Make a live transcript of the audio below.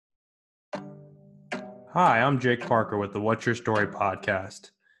Hi, I'm Jake Parker with the What's Your Story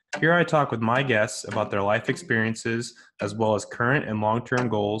podcast. Here I talk with my guests about their life experiences as well as current and long term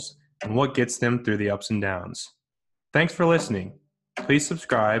goals and what gets them through the ups and downs. Thanks for listening. Please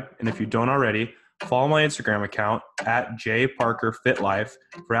subscribe, and if you don't already, follow my Instagram account at jparkerfitlife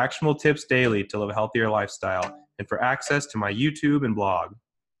for actionable tips daily to live a healthier lifestyle and for access to my YouTube and blog.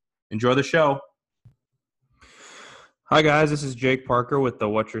 Enjoy the show. Hi, guys. This is Jake Parker with the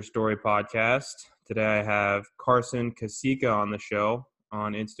What's Your Story podcast. Today I have Carson Kasika on the show.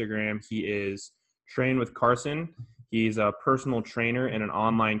 On Instagram, he is Train with Carson. He's a personal trainer and an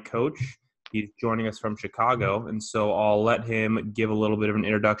online coach. He's joining us from Chicago, and so I'll let him give a little bit of an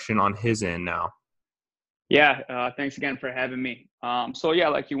introduction on his end now. Yeah, thanks again for having me.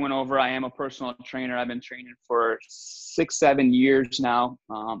 Like you went over, I am a personal trainer. I've been training for 6-7 years now,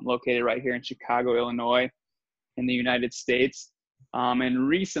 located right here in Chicago, Illinois, in the United States. And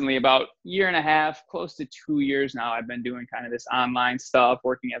recently, about 1.5 years, close to 2 years now, I've been doing kind of this online stuff,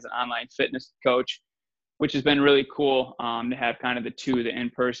 working as an online fitness coach, which has been really cool to have kind of the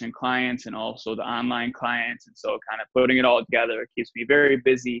in-person clients and also the online clients. And so kind of putting it all together, it keeps me very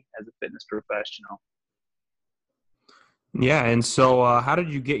busy as a fitness professional. Yeah, and so how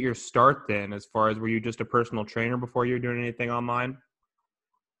did you get your start then, as far as were you just a personal trainer before you were doing anything online?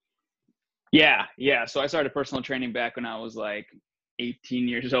 Yeah. So I started personal training back when I was like 18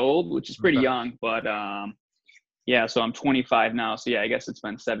 years old, which is pretty Okay. young, but so I'm 25 now. So yeah, I guess it's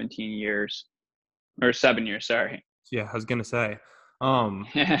been 17 years or 7 years, sorry. Yeah, I was gonna say,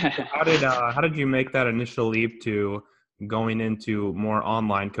 how did you make that initial leap to going into more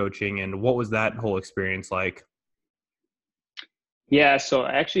online coaching, and what was that whole experience like? Yeah, so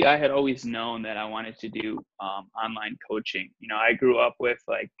actually I had always known that I wanted to do online coaching. You know, I grew up with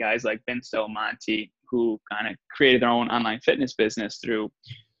like guys like Vince Del Monte who kind of created their own online fitness business through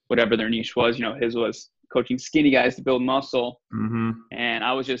whatever their niche was. You know, his was coaching skinny guys to build muscle. Mm-hmm. And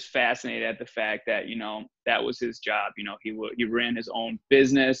I was just fascinated at the fact that, you know, that was his job. You know, he ran his own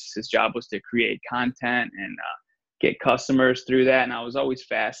business. His job was to create content and get customers through that. And I was always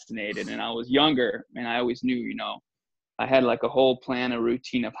fascinated. And I was younger, and I always knew, you know, I had like a whole plan, a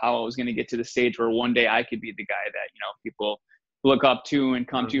routine of how I was going to get to the stage where one day I could be the guy that, you know, people look up to and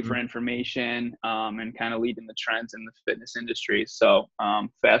come to for information and kind of leading the trends in the fitness industry. So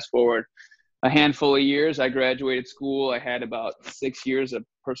fast forward a handful of years, I graduated school. I had about 6 years of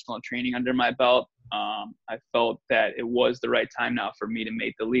personal training under my belt. I felt that it was the right time now for me to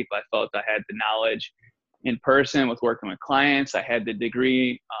make the leap. I felt I had the knowledge in person with working with clients. I had the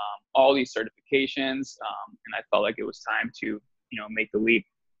degree, all these certifications, and I felt like it was time to, you know, make the leap.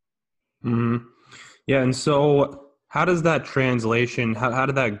 Mm-hmm. Yeah, and so how does that translation, how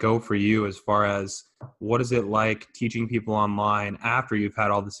did that go for you, as far as what is it like teaching people online after you've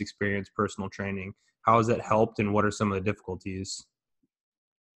had all this experience personal training? How has it helped, and what are some of the difficulties?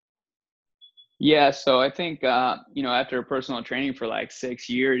 Yeah, so I think, you know, after personal training for like 6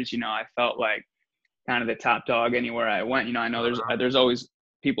 years, you know, I felt like kind of the top dog anywhere I went. You know, I know there's always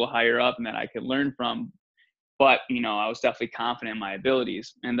people higher up and that I could learn from, but you know, I was definitely confident in my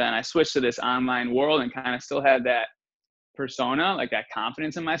abilities. And then I switched to this online world and kind of still had that persona, like that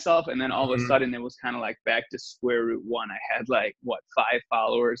confidence in myself. And then all of a Mhm. sudden it was kind of like back to square root one. I had like 5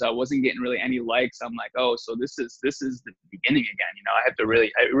 followers. I wasn't getting really any likes. I'm like, oh, so this is the beginning again. You know,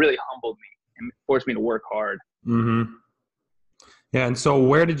 it really humbled me and forced me to work hard. Mm-hmm. Yeah, and so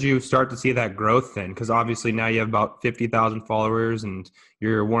where did you start to see that growth then? Because obviously now you have about 50,000 followers, and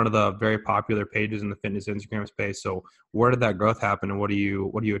you're one of the very popular pages in the fitness Instagram space. So where did that growth happen, and what do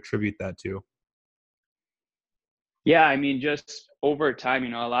you attribute that to? Yeah, I mean, just over time, you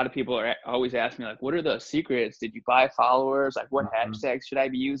know, a lot of people are always asking me, like, what are the secrets? Did you buy followers? Like, what Mhm. hashtags should I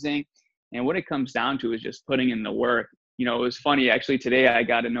be using? And what it comes down to is just putting in the work. You know, it was funny. Actually, today I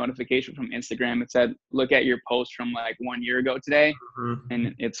got a notification from Instagram. It said, look at your post from like 1 year ago today. Mhm.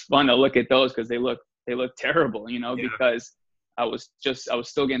 And it's fun to look at those because they look terrible, you know, Yeah. because I was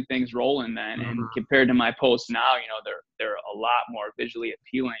still getting things rolling then. And Mhm. compared to my posts now, you know, they're a lot more visually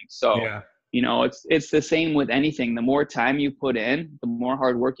appealing. So, Yeah. you know, it's the same with anything. The more time you put in, the more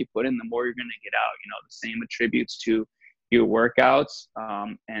hard work you put in, the more you're going to get out. You know, the same attributes to your workouts,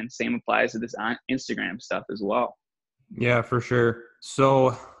 and same applies to this Instagram stuff as well. Yeah, for sure.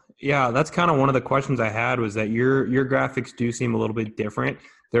 So, yeah, that's kind of one of the questions I had, was that your graphics do seem a little bit different.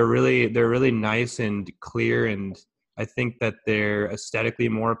 They're really nice and clear, and I think that they're aesthetically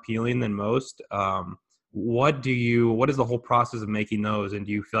more appealing than most. What is the whole process of making those, and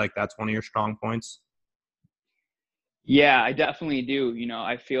do you feel like that's one of your strong points? Yeah, I definitely do.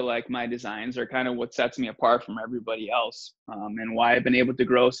 I feel like my designs are kind of what sets me apart from everybody else. And why I've been able to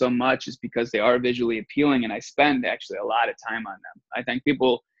grow so much is because they are visually appealing and I spend actually a lot of time on them. I think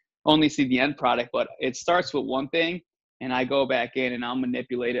people only see the end product, but it starts with one thing and I go back in and I'll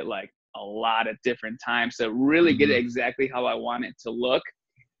manipulate it like a lot of different times to really get it Mm-hmm. exactly how I want it to look.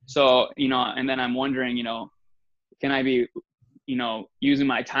 So, and then I'm wondering, can I be using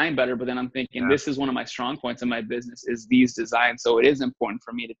my time better? But then I'm thinking Yeah. this is one of my strong points in my business is these designs. So it is important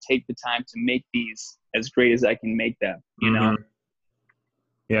for me to take the time to make these as great as I can make them. Mm-hmm.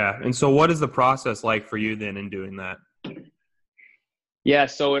 Yeah. And so what is the process like for you then in doing that? Yeah.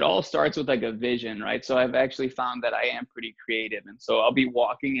 So it all starts with like a vision, right? So I've actually found that I am pretty creative. And so I'll be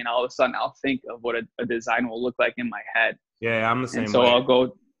walking and all of a sudden I'll think of what a design will look like in my head. Yeah, I'm the And same so way. I'll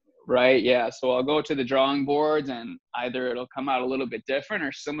go, right. Yeah. So I'll go to the drawing boards and either it'll come out a little bit different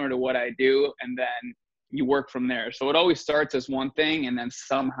or similar to what I do. And then you work from there. So it always starts as one thing. And then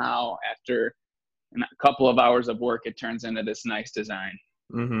somehow after a couple of hours of work, it turns into this nice design.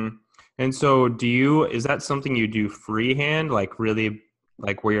 Mm-hmm. And so is that something you do freehand, like really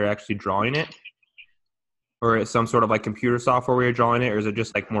like where you're actually drawing it? Or is some sort of like computer software where you're drawing it, or is it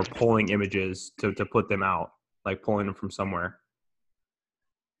just like more pulling images to put them out, like pulling them from somewhere?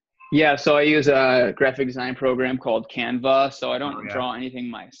 Yeah. So I use a graphic design program called Canva. So I Oh don't yeah. draw anything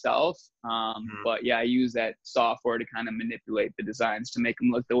myself. But yeah, I use that software to kind of manipulate the designs to make them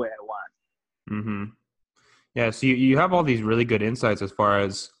look the way I want. Mm-hmm. Yeah, so you have all these really good insights as far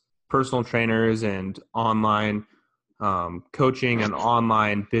as personal trainers and online coaching and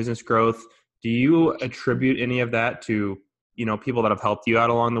online business growth. Do you attribute any of that to, people that have helped you out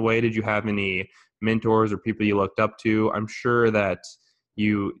along the way? Did you have any mentors or people you looked up to? I'm sure that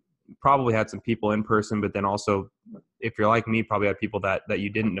you probably had some people in person, but then also, if you're like me, probably had people that you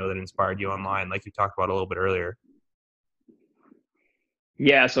didn't know that inspired you online, like you talked about a little bit earlier.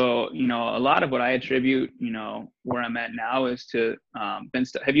 Yeah, so a lot of what I attribute, where I'm at now is to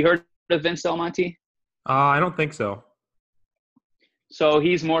Vince. Have you heard of Vince Del Monte? I don't think so. So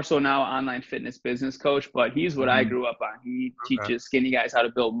he's more so now online fitness business coach, but he's what I Hmm. grew up on. He Okay. teaches skinny guys how to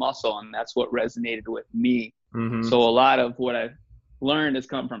build muscle, and that's what resonated with me. Hmm. So a lot of what I've learned has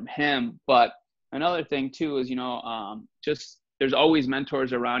come from him. But another thing too is, just there's always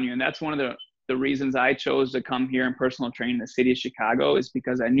mentors around you, and that's one of the reasons I chose to come here and personal train in the city of Chicago is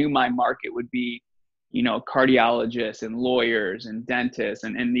because I knew my market would be cardiologists and lawyers and dentists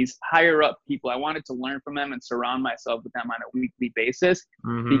and these higher up people. I wanted to learn from them and surround myself with them on a weekly basis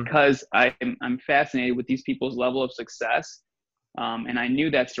Hmm. because I'm fascinated with these people's level of success. And I knew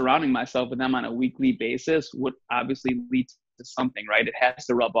that surrounding myself with them on a weekly basis would obviously lead to something, right? It has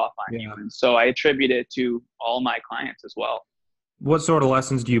to rub off on you. Yeah. And so I attribute it to all my clients as well. What sort of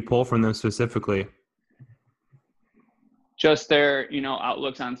lessons do you pull from them specifically? Just their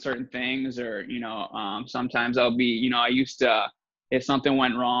outlooks on certain things or sometimes I'll be I used to if something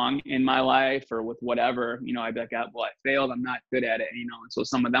went wrong in my life or with whatever I'd be like, oh, well, I failed, I'm not good at it, and so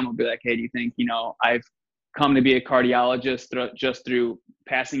some of them will be like, hey, do you think I've come to be a cardiologist just through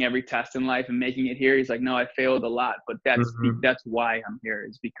passing every test in life and making it here? He's like, no, I failed a lot, but Hmm. that's why I'm here,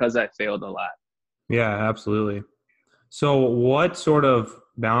 is because I failed a lot. Yeah, absolutely. So what sort of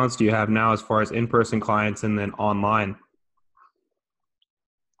balance do you have now as far as in-person clients and then online?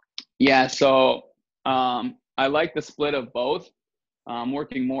 Yeah, so I like the split of both.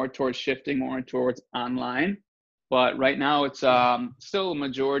 Working more towards shifting more towards online, but right now it's still a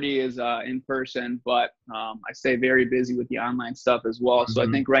majority is in person, but I stay very busy with the online stuff as well. So I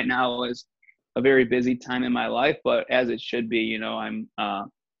Hmm. think right now is a very busy time in my life, but as it should be. I'm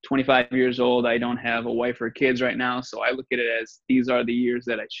 25 years old. I don't have a wife or kids right now, so I look at it as these are the years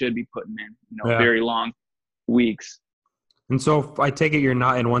that I should be putting in, Yeah. very long weeks. And so I take it you're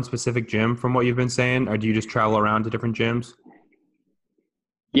not in one specific gym from what you've been saying, or do you just travel around to different gyms?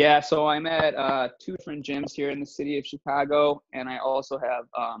 Yeah, so I'm at two different gyms here in the city of Chicago, and I also have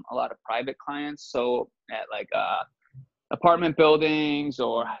a lot of private clients. So at like apartment buildings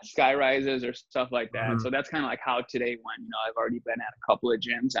or sky rises or stuff like that. Hmm. So that's kind of like how today went. I've already been at a couple of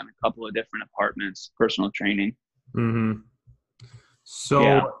gyms and a couple of different apartments, personal training. Hmm. So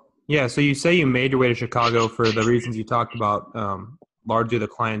Yeah, yeah, so you say you made your way to Chicago for the reasons you talked about, largely the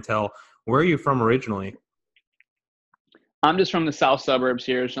clientele. Where are you from originally? I'm just from the south suburbs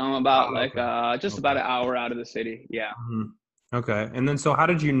here, so I'm about Oh, like okay. just about Okay. an hour out of the city. Yeah. Mhm. Okay. And then so how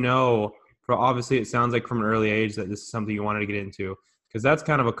did you know, for obviously it sounds like from an early age that this is something you wanted to get into? Because that's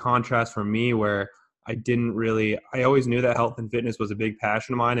kind of a contrast for me where I always knew that health and fitness was a big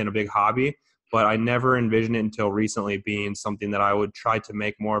passion of mine and a big hobby, but I never envisioned it until recently being something that I would try to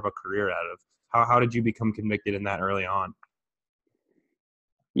make more of a career out of. How did you become convicted in that early on?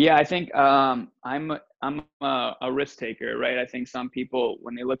 Yeah, I think I'm a risk taker, right? I think some people,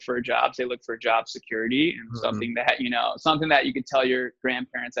 when they look for jobs, they look for job security and Mm-hmm. something that you could tell your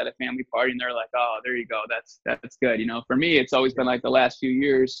grandparents at a family party, and they're like, "Oh, there you go, that's good." For me, it's always been like the last few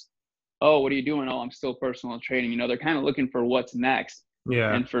years. Oh, what are you doing? Oh, I'm still personal training. They're kind of looking for what's next.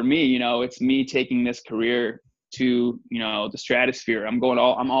 Yeah. And for me, it's me taking this career to, the stratosphere. I'm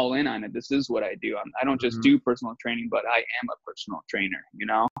all in on it. This is what I do. I don't just Mm-hmm. do personal training, but I am a personal trainer.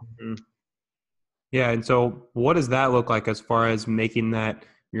 Mm-hmm. Yeah. And so what does that look like as far as making that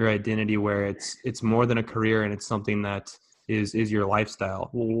your identity, where it's more than a career and it's something that is your lifestyle?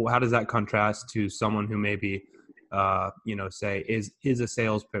 Well, how does that contrast to someone who maybe say is a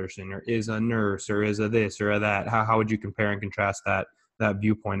salesperson or is a nurse or is a this or a that? How would you compare and contrast that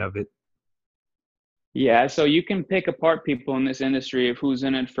viewpoint of it? Yeah, so you can pick apart people in this industry of who's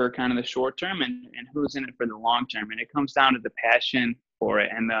in it for kind of the short term and who's in it for the long term. And it comes down to the passion for it.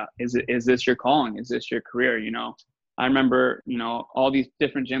 And is this your calling? Is this your career? I remember, all these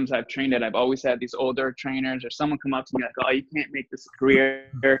different gyms I've trained at, I've always had these older trainers or someone come up to me like, "Oh, you can't make this a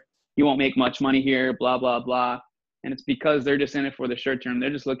career. You won't make much money here, blah, blah, blah." And it's because they're just in it for the short term.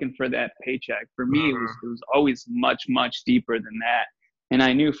 They're just looking for that paycheck. For me, it was always much, much deeper than that. And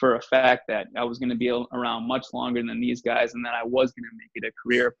I knew for a fact that I was going to be around much longer than these guys, and that I was going to make it a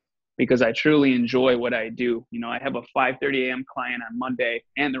career because I truly enjoy what I do. I have a 5:30 a.m. client on Monday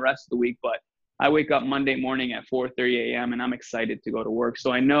and the rest of the week, but I wake up Monday morning at 4:30 a.m. and I'm excited to go to work.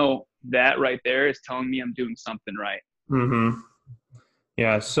 So I know that right there is telling me I'm doing something right. Mm-hmm.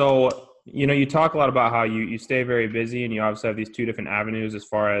 Yeah. So, you talk a lot about how you stay very busy and you obviously have these two different avenues as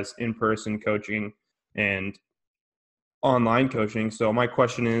far as in-person coaching and online coaching. So my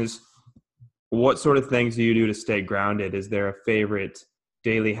question is, what sort of things do you do to stay grounded? Is there a favorite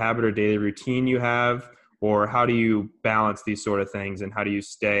daily habit or daily routine you have? Or how do you balance these sort of things and how do you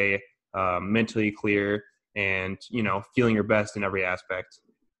stay mentally clear and, feeling your best in every aspect?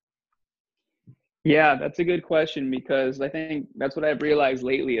 Yeah, that's a good question because I think that's what I've realized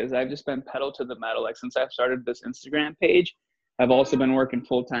lately is I've just been pedal to the metal. Like since I've started this Instagram page, I've also been working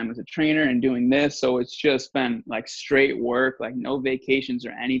full time as a trainer and doing this. So it's just been like straight work, like no vacations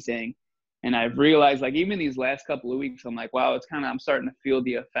or anything. And I've realized like even these last couple of weeks, I'm like, wow, I'm starting to feel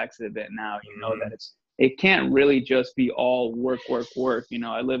the effects of it now, that it can't really just be all work, work, work.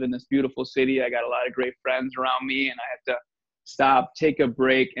 I live in this beautiful city. I got a lot of great friends around me and I have to stop, take a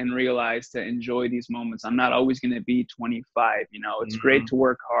break, and realize to enjoy these moments. I'm not always going to be 25. It's great to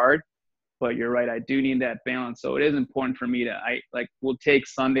work hard, but you're right. I do need that balance. So it is important for me we'll take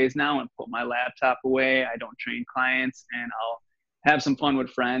Sundays now and put my laptop away. I don't train clients and I'll have some fun with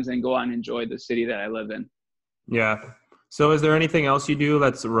friends and go out and enjoy the city that I live in. Yeah. So is there anything else you do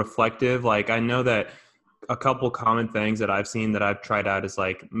that's reflective? Like I know that a couple common things that I've seen that I've tried out is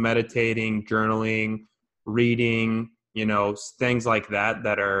like meditating, journaling, reading, things like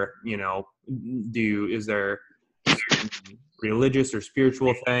that are, is there religious or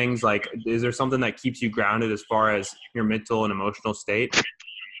spiritual things? Like, is there something that keeps you grounded as far as your mental and emotional state?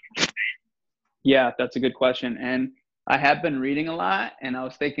 Yeah, that's a good question. And I have been reading a lot and I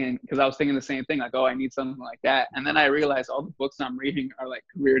was thinking the same thing, like, oh, I need something like that. And then I realized all the books I'm reading are like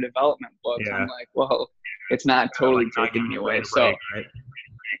career development books. Yeah. I'm like, well, it's not totally Like not taking giving me your away. brain a So break, right?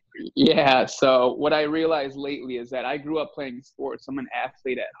 yeah. So what I realized lately is that I grew up playing sports. I'm an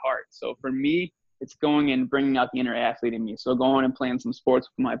athlete at heart. So for me, it's going and bringing out the inner athlete in me. So going and playing some sports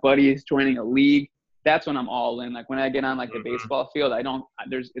with my buddies, joining a league. That's when I'm all in. Like when I get on like the baseball field,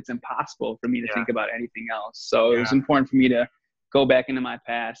 it's impossible for me to Yeah. think about anything else. So it was Yeah. important for me to go back into my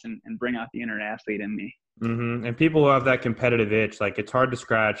past and bring out the inner athlete in me. Mm-hmm. And people who have that competitive itch, like it's hard to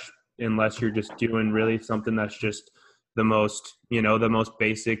scratch unless you're just doing really something that's just the most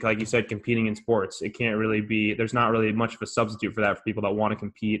basic, like you said, competing in sports. It can't really be, there's not really much of a substitute for that for people that want to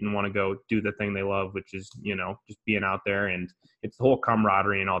compete and want to go do the thing they love, which is, just being out there. And it's the whole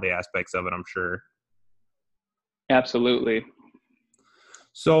camaraderie and all the aspects of it, I'm sure. Absolutely.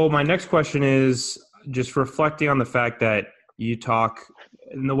 So my next question is just reflecting on the fact that you talk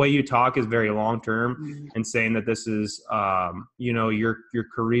and the way you talk is very long term and saying that this is your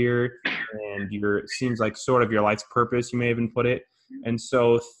career and it seems like sort of your life's purpose, you may even put it. And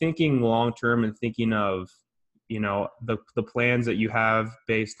so thinking long term and thinking of the plans that you have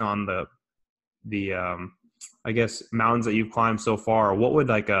based on the I guess mountains that you've climbed so far, what would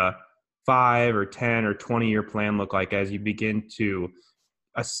like a 5 or 10 or 20-year plan look like as you begin to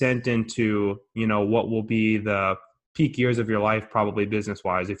ascent into, what will be the peak years of your life, probably business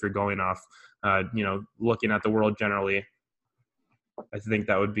wise, if you're going off, looking at the world generally? I think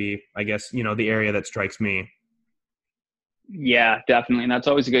that would be, I guess, the area that strikes me. Yeah, definitely. And that's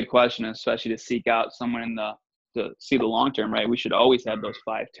always a good question, especially to seek out someone to see the long term, right? We should always have those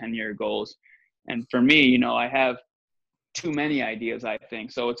 5-10 year goals. And for me, I have too many ideas, I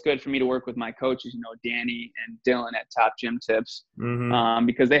think. So it's good for me to work with my coaches, Danny and Dylan at Top Gym Tips, Mm-hmm.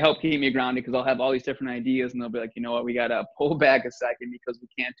 because they help keep me grounded, because I'll have all these different ideas and they'll be like, you know what, we got to pull back a second because we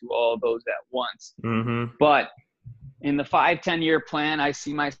can't do all of those at once. Mm-hmm. But in the 5-10 year plan, I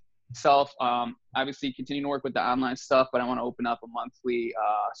see myself obviously continuing to work with the online stuff, but I want to open up a monthly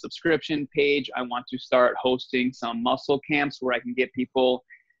subscription page. I want to start hosting some muscle camps where I can get people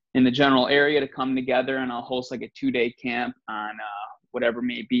in the general area to come together, and I'll host like a 2-day camp on whatever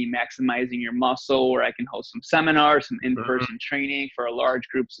may be maximizing your muscle, where I can host some seminars, some in-person training for large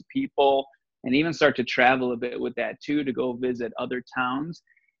groups of people, and even start to travel a bit with that too, to go visit other towns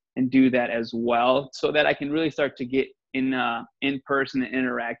and do that as well, so that I can really start to get in person and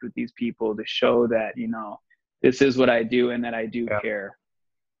interact with these people to show that, this is what I do and that I do care.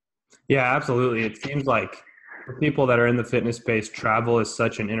 Yeah, absolutely. It seems like for people that are in the fitness space, travel is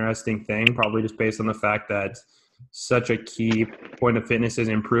such an interesting thing, probably just based on the fact that such a key point of fitness is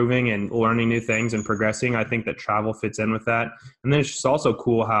improving and learning new things and progressing. I think that travel fits in with that. And then it's just also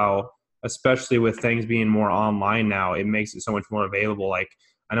cool how, especially with things being more online now, it makes it so much more available. Like,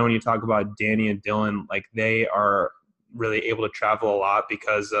 I know when you talk about Danny and Dylan, like they are really able to travel a lot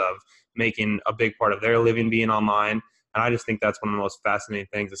because of making a big part of their living being online. And I just think that's one of the most fascinating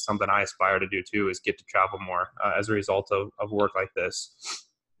things. It's something I aspire to do too, is get to travel more as a result of work like this.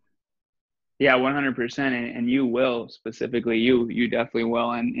 Yeah, 100%. And you will, specifically you definitely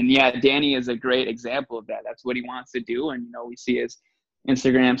will. And yeah, Danny is a great example of that. That's what he wants to do. And, we see his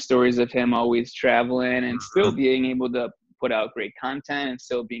Instagram stories of him always traveling and still being able to put out great content and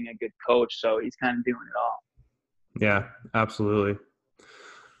still being a good coach. So he's kind of doing it all. Yeah, absolutely.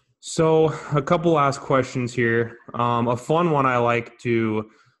 So a couple last questions here. A fun one I like to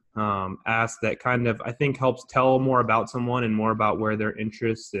ask that kind of, I think, helps tell more about someone and more about where their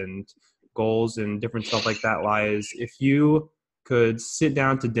interests and goals and different stuff like that lies. If you could sit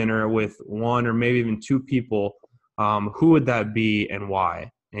down to dinner with one or maybe even two people, who would that be and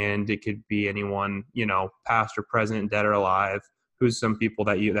why? And it could be anyone, past or present, dead or alive. Who's some people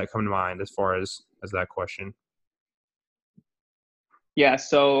that come to mind as far as that question? Yeah,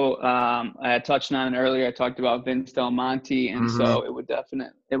 so I touched on it earlier. I talked about Vince Del Monte, and Mm-hmm. so it would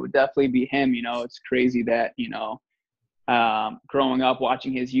definitely be him. It's crazy that growing up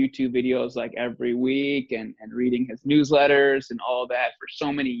watching his YouTube videos like every week and reading his newsletters and all that for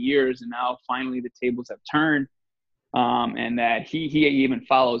so many years, and now finally the tables have turned, and that he even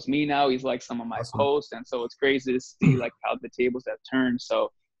follows me now. He's like some of my Awesome. posts, and so it's crazy to see like how the tables have turned.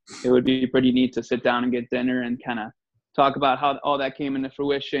 So it would be pretty neat to sit down and get dinner and kind of talk about how all that came into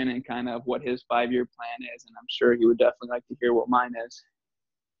fruition and kind of what his 5-year plan is. And I'm sure he would definitely like to hear what mine is.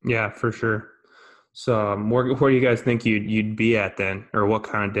 Yeah, for sure. So where do you guys think you'd be at then, or what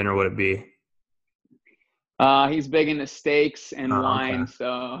kind of dinner would it be? He's big into steaks and wine, Okay.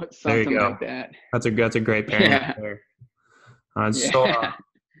 so There you something go. like that. That's a great pairing Yeah. there. Yeah.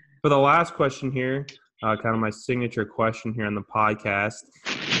 For the last question here, kind of my signature question here on the podcast,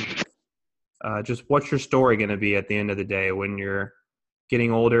 just what's your story going to be at the end of the day when you're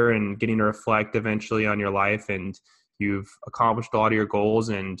getting older and getting to reflect eventually on your life and you've accomplished a lot of your goals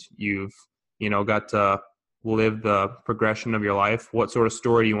and you've, got to live the progression of your life? What sort of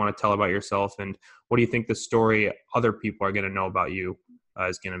story do you want to tell about yourself, and what do you think the story other people are going to know about you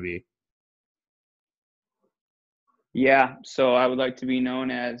is going to be? Yeah. So I would like to be known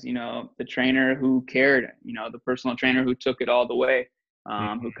as, the trainer who cared, the personal trainer who took it all the way,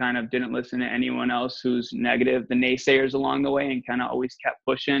 who kind of didn't listen to anyone else who's negative, the naysayers along the way, and kind of always kept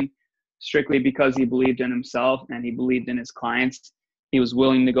pushing strictly because he believed in himself and he believed in his clients. He was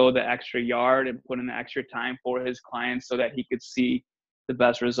willing to go the extra yard and put in the extra time for his clients so that he could see the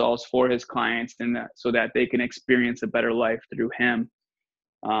best results for his clients, and so that they can experience a better life through him.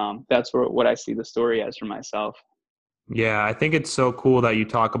 That's what I see the story as for myself. Yeah, I think it's so cool that you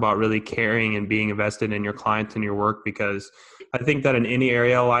talk about really caring and being invested in your clients and your work, because I think that in any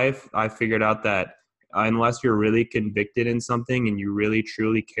area of life, I figured out that unless you're really convicted in something and you really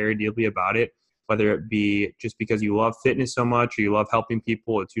truly care deeply about it, whether it be just because you love fitness so much or you love helping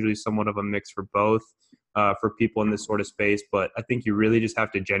people, it's usually somewhat of a mix for both for people in this sort of space. But I think you really just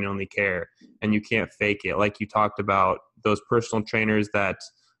have to genuinely care, and you can't fake it. Like you talked about those personal trainers that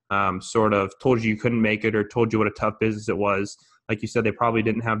sort of told you couldn't make it or told you what a tough business it was. Like you said, they probably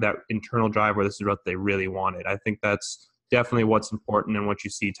didn't have that internal drive where this is what they really wanted. I think that's definitely what's important and what you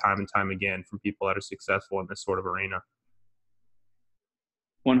see time and time again from people that are successful in this sort of arena.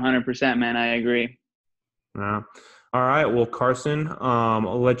 100%, man. I agree. Yeah. All right. Well, Carson,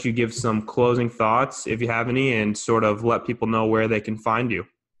 I'll let you give some closing thoughts if you have any and sort of let people know where they can find you.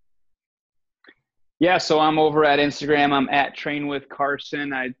 Yeah, so I'm over at Instagram. I'm at Train with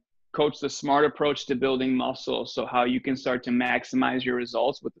Carson. I coach the smart approach to building muscle. So how you can start to maximize your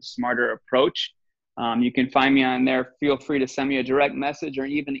results with a smarter approach. You can find me on there. Feel free to send me a direct message or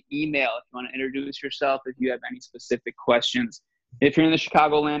even email if you want to introduce yourself, if you have any specific questions. If you're in the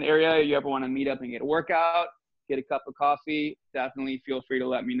Chicagoland area, you ever want to meet up and get a workout, get a cup of coffee, definitely feel free to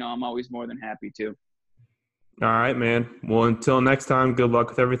let me know. I'm always more than happy to. All right, man. Well, until next time, good luck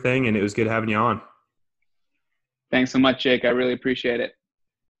with everything, and it was good having you on. Thanks so much, Jake. I really appreciate it.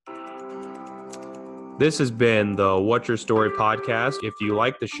 This has been the What's Your Story podcast. If you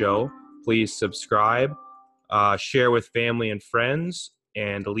like the show, please subscribe, share with family and friends,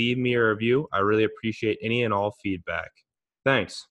 and leave me a review. I really appreciate any and all feedback. Thanks.